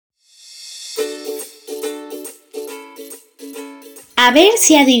A ver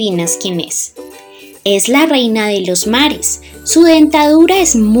si adivinas quién es. Es la reina de los mares. Su dentadura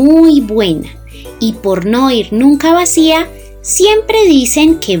es muy buena y por no ir nunca vacía, siempre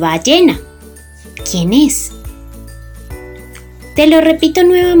dicen que va llena. ¿Quién es? Te lo repito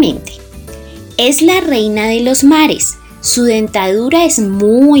nuevamente. Es la reina de los mares. Su dentadura es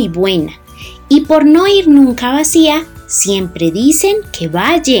muy buena y por no ir nunca vacía, siempre dicen que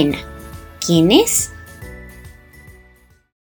va llena. ¿Quién es?